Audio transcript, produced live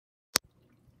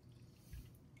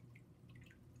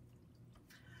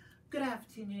Good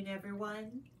afternoon,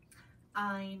 everyone.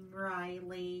 I'm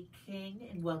Riley King,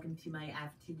 and welcome to my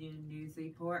afternoon news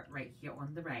report right here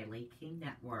on the Riley King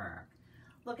Network.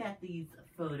 Look at these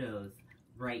photos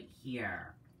right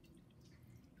here.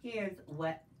 Here's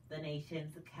what the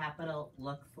nation's capital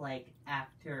looks like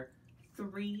after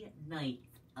 3 nights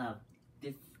of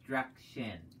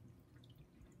destruction.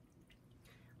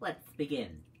 Let's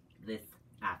begin this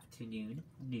afternoon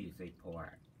news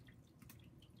report.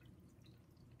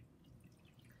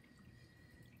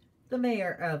 The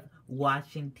mayor of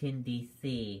Washington,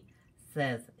 D.C.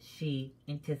 says she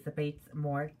anticipates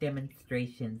more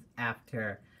demonstrations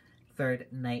after third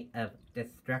night of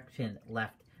destruction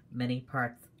left many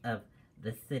parts of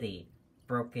the city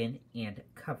broken and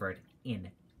covered in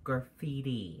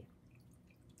graffiti.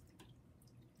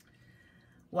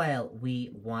 While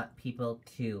we want people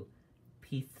to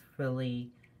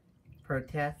peacefully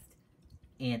protest,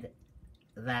 and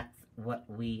that's what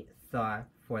we saw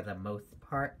for the most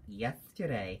part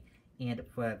yesterday and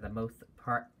for the most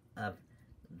part of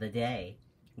the day,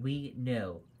 we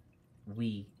know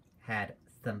we had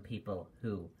some people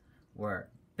who were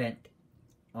bent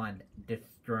on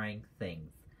destroying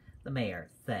things, the mayor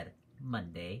said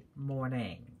Monday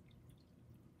morning.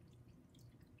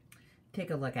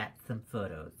 Take a look at some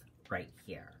photos right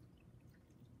here.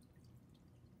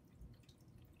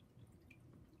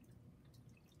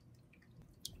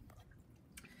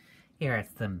 Here are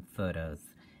some photos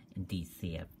in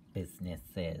D.C. of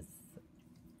businesses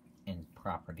and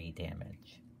property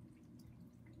damage.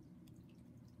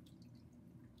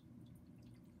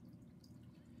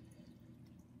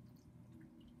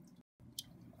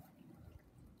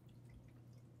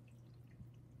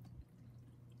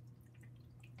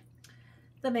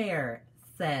 The mayor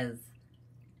says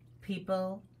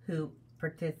people who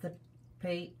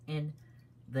participate in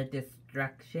the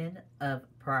destruction of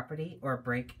property or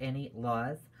break any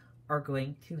laws are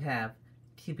going to have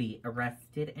to be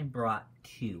arrested and brought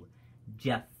to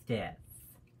justice.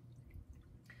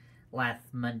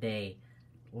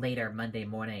 Later Monday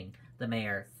morning, the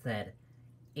mayor said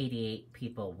 88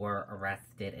 people were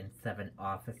arrested and 7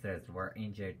 officers were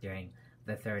injured during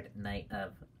the third night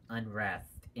of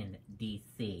unrest in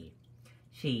D.C.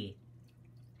 She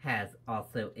has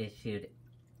also issued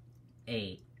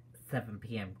a 7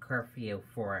 p.m. curfew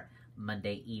for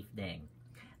Monday evening.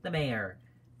 The mayor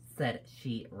said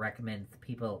she recommends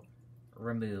people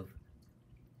remove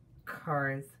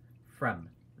cars from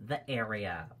the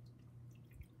area.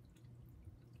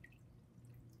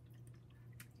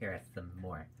 Here are some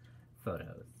more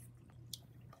photos.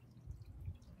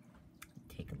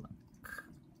 Take a look.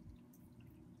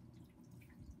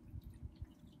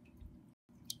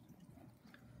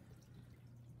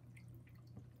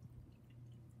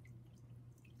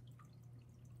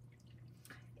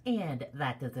 And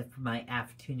that does it for my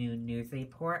afternoon news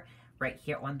report right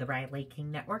here on the Riley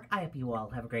King Network. I hope you all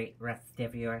have a great rest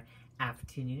of your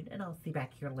afternoon, and I'll see you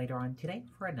back here later on today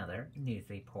for another news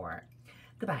report.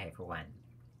 Goodbye, everyone.